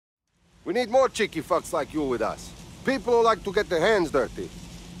We need more cheeky fucks like you with us. People who like to get their hands dirty.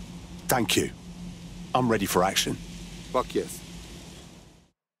 Thank you. I'm ready for action. Fuck yes.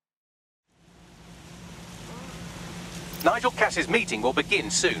 Nigel Cass's meeting will begin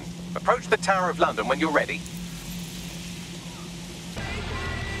soon. Approach the Tower of London when you're ready.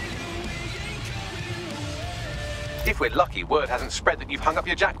 If we're lucky, word hasn't spread that you've hung up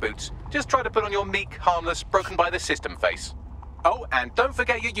your jackboots. Just try to put on your meek, harmless, broken-by-the-system face. Oh, and don't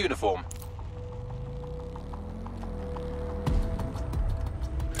forget your uniform.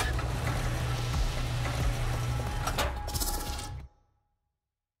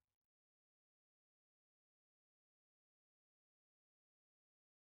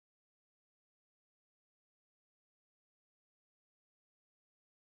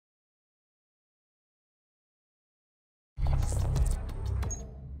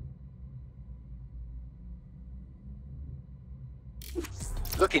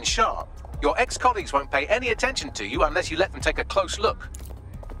 Looking sharp. Your ex-colleagues won't pay any attention to you unless you let them take a close look.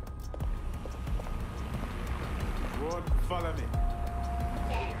 Ward, follow me.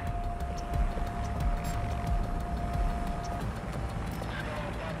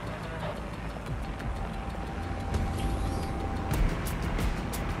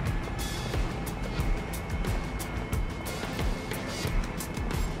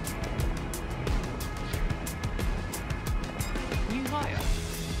 New hire.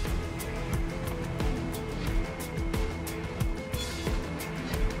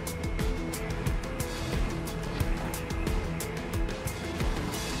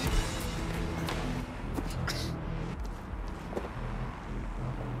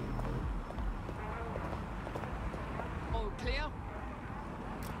 All clear?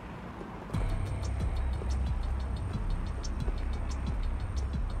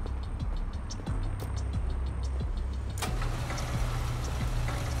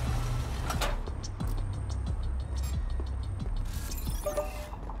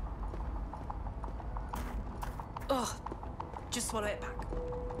 Ugh. Just swallow it back.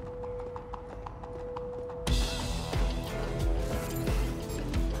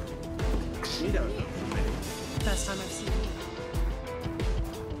 You don't know. First time I've seen you.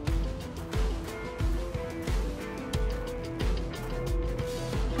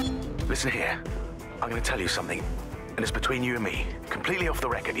 Listen here. I'm gonna tell you something, and it's between you and me. Completely off the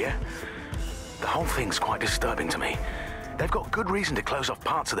record, yeah? The whole thing's quite disturbing to me. They've got good reason to close off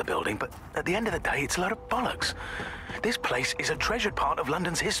parts of the building, but at the end of the day, it's a load of bollocks. This place is a treasured part of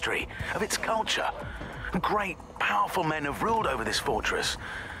London's history, of its culture. Great, powerful men have ruled over this fortress.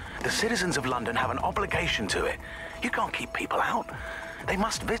 The citizens of London have an obligation to it. You can't keep people out. They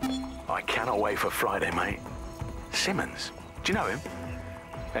must visit. I cannot wait for Friday, mate. Simmons. Do you know him?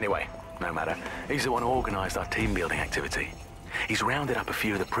 Anyway, no matter. He's the one who organised our team-building activity. He's rounded up a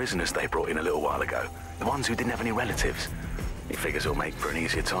few of the prisoners they brought in a little while ago. The ones who didn't have any relatives. He figures he'll make for an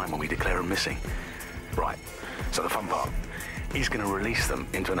easier time when we declare them missing. Right, so the fun part. He's going to release them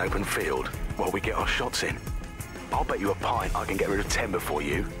into an open field while we get our shots in. I'll bet you a pint I can get rid of 10 before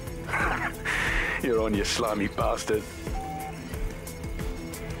you. You're on, you slimy bastard.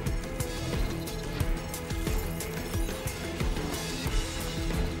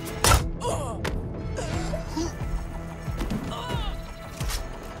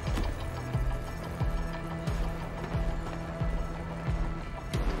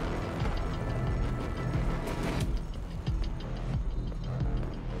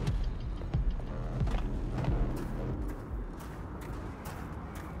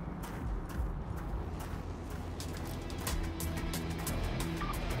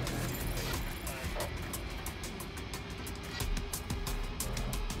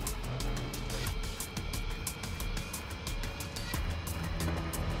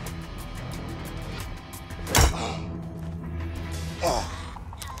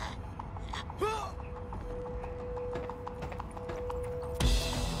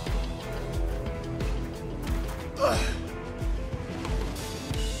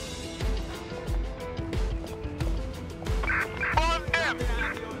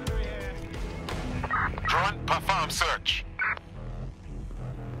 Perform search.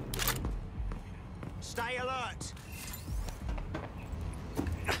 Stay alert.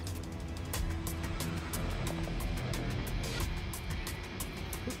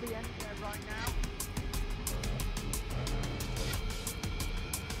 Could be anywhere right now.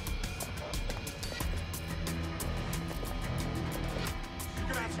 You're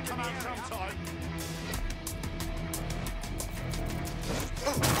gonna have to come out sometime.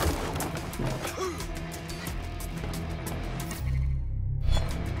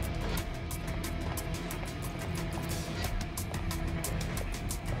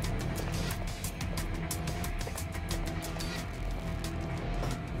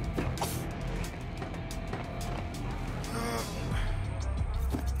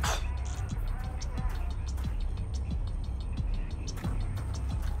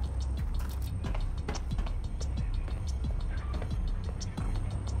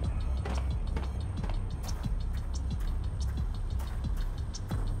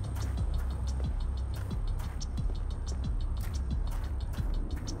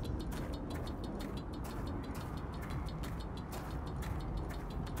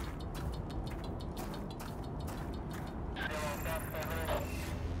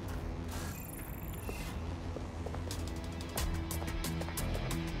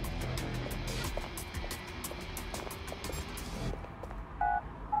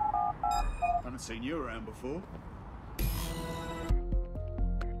 Haven't seen you around before.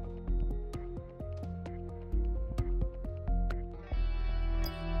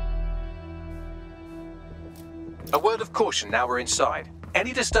 A word of caution now we're inside.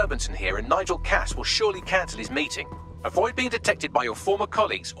 Any disturbance in here and Nigel Cass will surely cancel his meeting. Avoid being detected by your former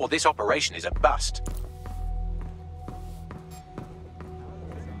colleagues or this operation is a bust.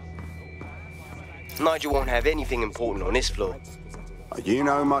 Nigel won't have anything important on this floor. You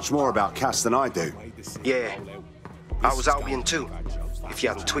know much more about Cass than I do. Yeah, I was Albion too, if you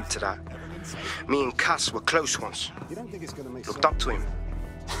hadn't twigged to that. Me and Cass were close once. Looked up to him.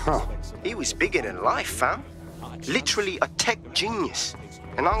 Huh. He was bigger than life, fam. Literally a tech genius.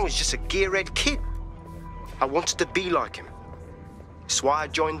 And I was just a gearhead kid. I wanted to be like him. That's why I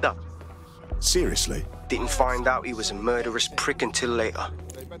joined up. Seriously? Didn't find out he was a murderous prick until later.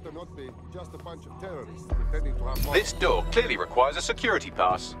 They better not be just a bunch of terrorists pretending to have... This door clearly requires a security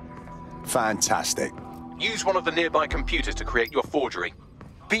pass. Fantastic. Use one of the nearby computers to create your forgery.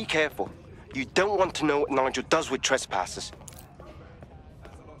 Be careful. You don't want to know what Nigel does with trespassers.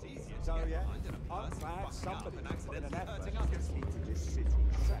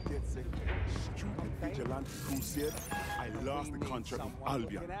 Vigilante crusade. I lost the contract with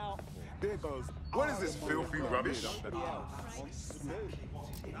Albion. There goes. What is this filthy rubbish? Goes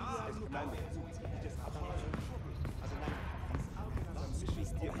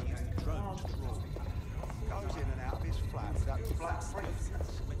in and out of his flat with that black print.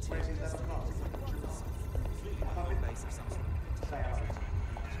 Where's his left arm?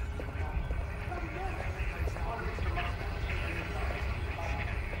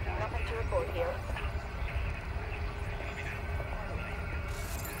 Nothing to report here.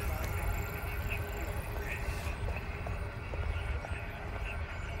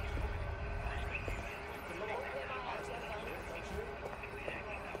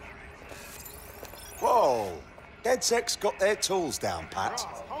 Whoa! DedSec's got their tools down, Pat.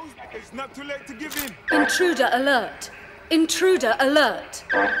 It's not too late to give in. Intruder alert! Intruder alert!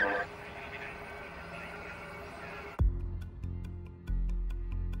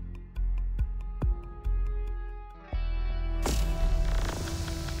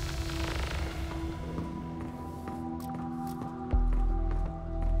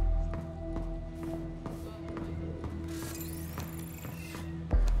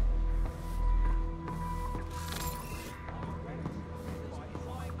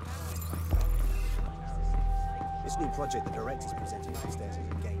 This new project the director's presenting upstairs is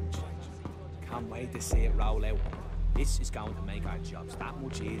a game changer. Can't wait to see it roll out. This is going to make our jobs that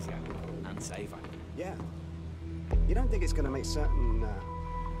much easier and safer. Yeah. You don't think it's going to make certain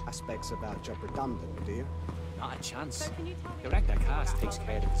aspects of our job redundant, do you? Not a chance. Director Cass takes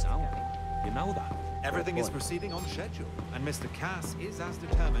care of his own. You know that. Everything is proceeding on schedule, and Mr. Cass is as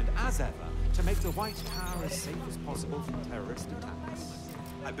determined as ever to make the White Tower as safe as possible from terrorist attacks.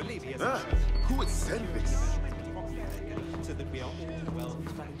 I believe he has who would send this? so that we are all well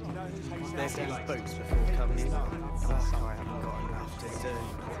respected. There's these boots before coming in. I haven't got enough to do.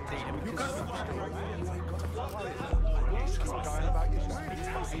 You can't...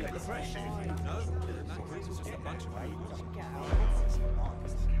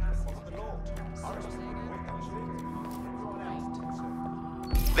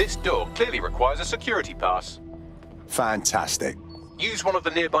 This door clearly requires a security pass. Fantastic. Use one of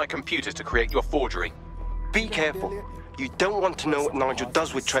the nearby computers to create your forgery. Be careful. You don't want to know what Nigel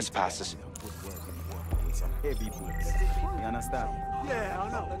does with trespassers. You understand? Yeah,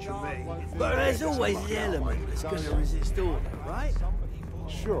 I know what you mean. But there's always the element that's going to resist order, right?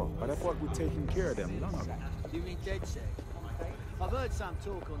 Sure, but I thought we'd taken care of them long ago. You mean DedSec? I've heard some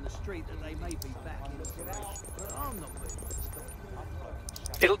talk on the street that they may be back in operation, but I'm not really.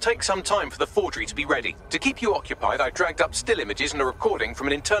 It'll take some time for the forgery to be ready. To keep you occupied, I dragged up still images and a recording from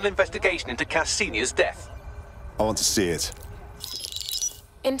an internal investigation into Cass Sr.'s death. I want to see it.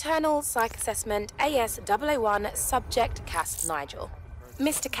 Internal Psych Assessment AS-001 Subject Cass Nigel.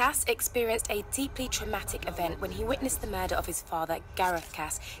 Mr. Cass experienced a deeply traumatic event when he witnessed the murder of his father, Gareth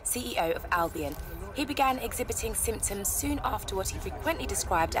Cass, CEO of Albion. He began exhibiting symptoms soon after what he frequently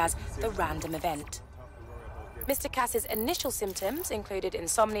described as the random event. Mr. Cass's initial symptoms included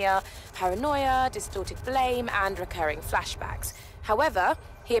insomnia, paranoia, distorted blame, and recurring flashbacks. However,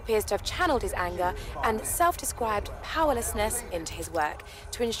 he appears to have channeled his anger and self-described powerlessness into his work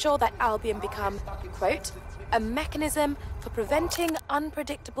to ensure that Albion become, quote, a mechanism for preventing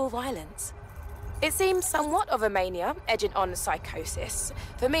unpredictable violence. It seems somewhat of a mania, edging on psychosis.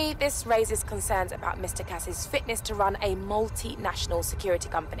 For me, this raises concerns about Mr. Cass's fitness to run a multinational security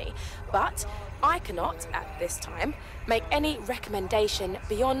company. But I cannot, at this time, make any recommendation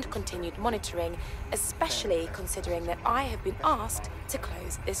beyond continued monitoring, especially considering that I have been asked to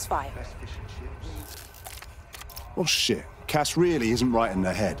close this file. Well, shit. Cass really isn't right in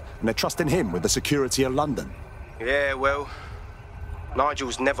their head, and they're trusting him with the security of London. Yeah, well,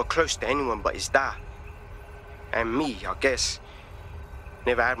 Nigel's never close to anyone but his dad. And me, I guess.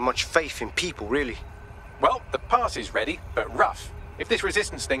 Never had much faith in people, really. Well, the pass is ready, but rough. If this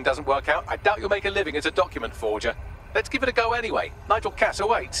resistance thing doesn't work out, I doubt you'll make a living as a document forger. Let's give it a go anyway. Nigel Cass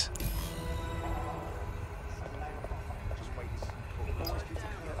awaits.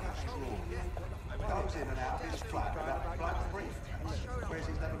 Goes in and out of his flat without a black brief. Wears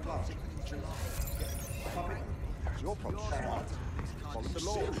his leather gloves. Your problem, smart. Follow the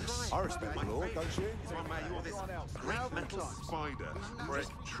law. I respect the law, don't you? You're this great mental spider, right?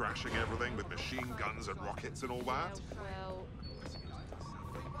 Trashing everything with machine guns and rockets and all that. Well,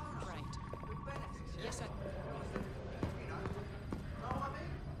 right. Yes, sir.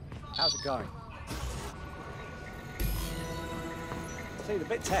 How's it going? Seemed a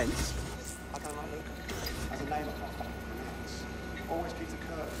bit tense. I don't like Luke. As a name I can't fucking pronounce. Always keeps the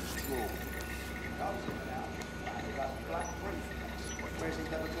curtains drawn. Goes in and out without a black brief. Wears his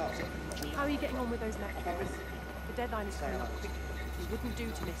leather gloves. How are you getting on with those lectures? The deadline is coming up quickly. You wouldn't do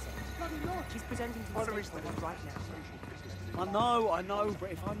to miss it. Bloody Lord, she's presenting to the stakeholders right now. I know,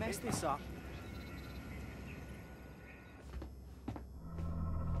 but if I mess this up...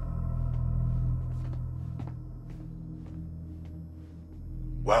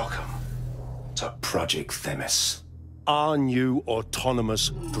 Welcome to Project Themis. Our new autonomous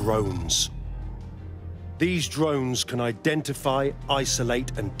drones. These drones can identify,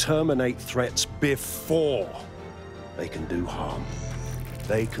 isolate, and terminate threats before they can do harm.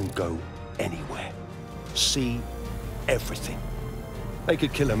 They can go anywhere, see everything. They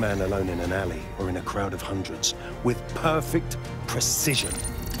could kill a man alone in an alley or in a crowd of hundreds with perfect precision.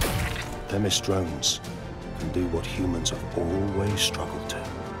 Themis drones can do what humans have always struggled to.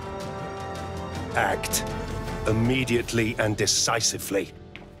 Act immediately and decisively.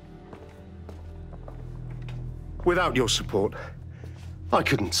 Without your support, I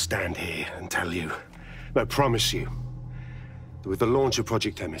couldn't stand here and tell you, I promise you, that with the launch of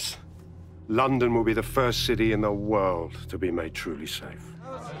Project Themis, London will be the first city in the world to be made truly safe.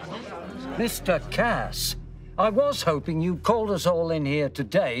 Mr. Cass, I was hoping you called us all in here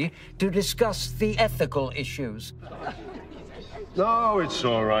today to discuss the ethical issues. No, it's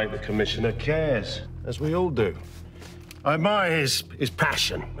all right. The Commissioner cares, as we all do. I admire his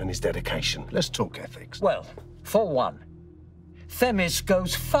passion and his dedication. Let's talk ethics. Well, for one, Themis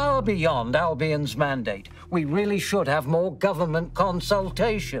goes far beyond Albion's mandate. We really should have more government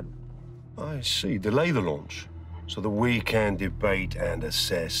consultation. I see. Delay the launch, so that we can debate and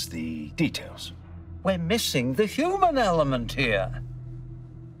assess the details. We're missing the human element here.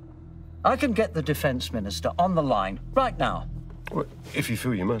 I can get the Defense Minister on the line right now. Well, if you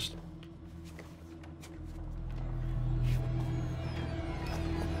feel you must.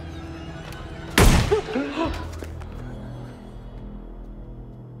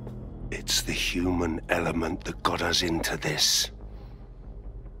 It's the human element that got us into this.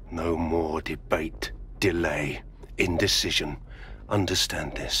 No more debate, delay, indecision.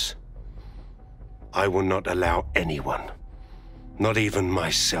 Understand this. I will not allow anyone, not even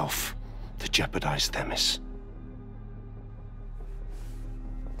myself, to jeopardize Themis.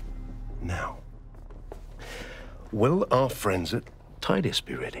 Now, will our friends at Tidus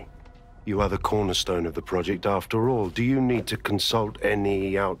be ready? You are the cornerstone of the project after all. Do you need to consult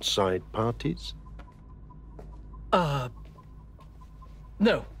any outside parties? No.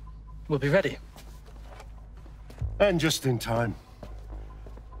 We'll be ready. And just in time.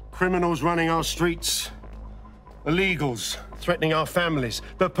 Criminals running our streets. Illegals threatening our families.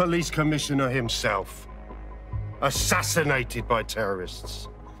 The police commissioner himself. Assassinated by terrorists.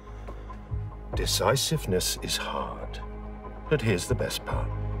 Decisiveness is hard. But here's the best part.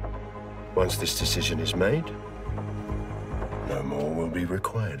 Once this decision is made, no more will be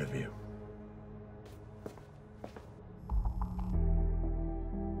required of you.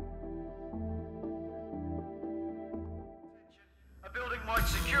 A building-wide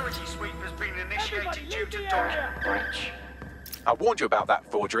security sweep has been initiated due to document breach. I warned you about that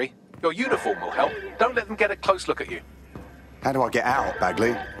forgery. Your uniform will help. Don't let them get a close look at you. How do I get out,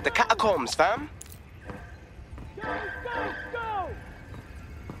 Bagley? The catacombs, fam.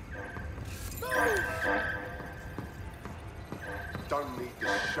 Don't need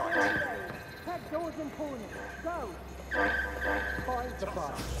this shite. wasn't pulling it. Go! Find the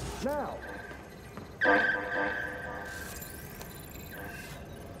bus. Now!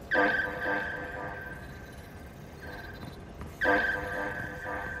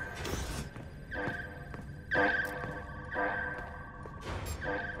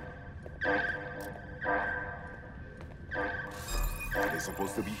 Are they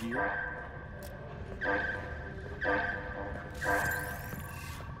supposed to be here?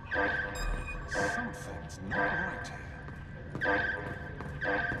 Something's not right here.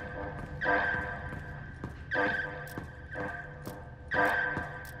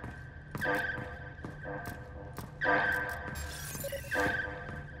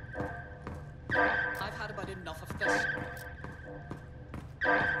 I've had about enough of this.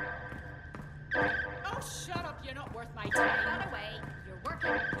 Oh, shut up! You're not worth my time. Run away. You're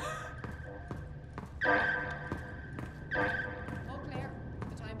working. All clear. For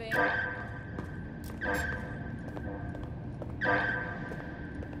the time being.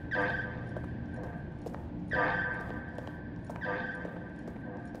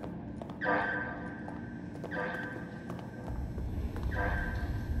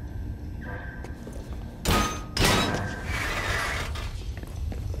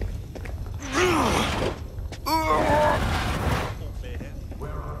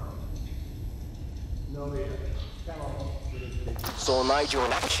 Saw Nigel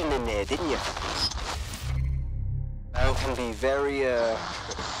in action in there, didn't you? Man can be very,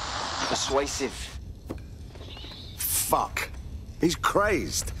 persuasive. Fuck. He's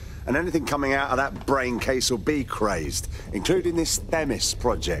crazed. And anything coming out of that brain case will be crazed, including this Themis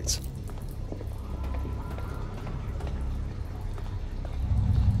project.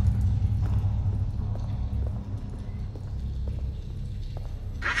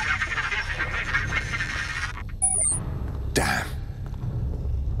 Damn.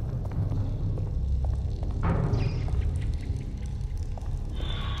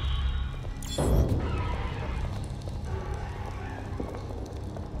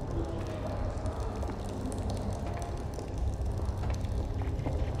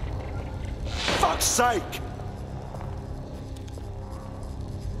 Fuck's sake!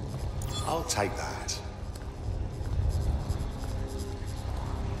 I'll take that.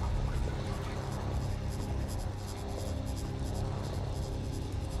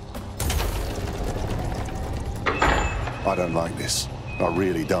 I don't like this. I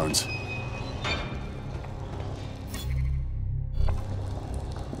really don't.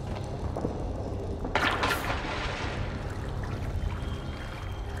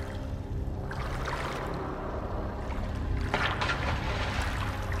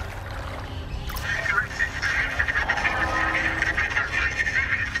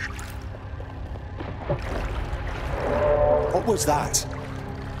 What was that?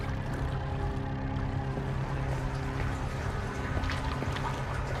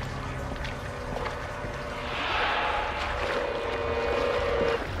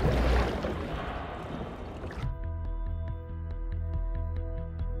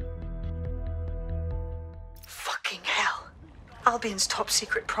 Fucking hell. Albion's top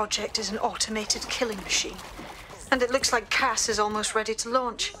secret project is an automated killing machine. And it looks like Cass is almost ready to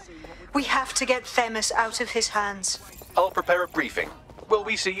launch. We have to get Themis out of his hands. I'll prepare a briefing. Will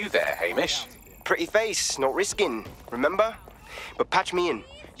we see you there, Hamish? Pretty face, not risking, remember? But patch me in.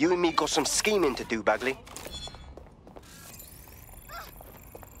 You and me got some scheming to do, Bagley.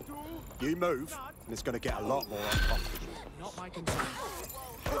 You move, and it's going to get a lot more uncomfortable. Not my concern.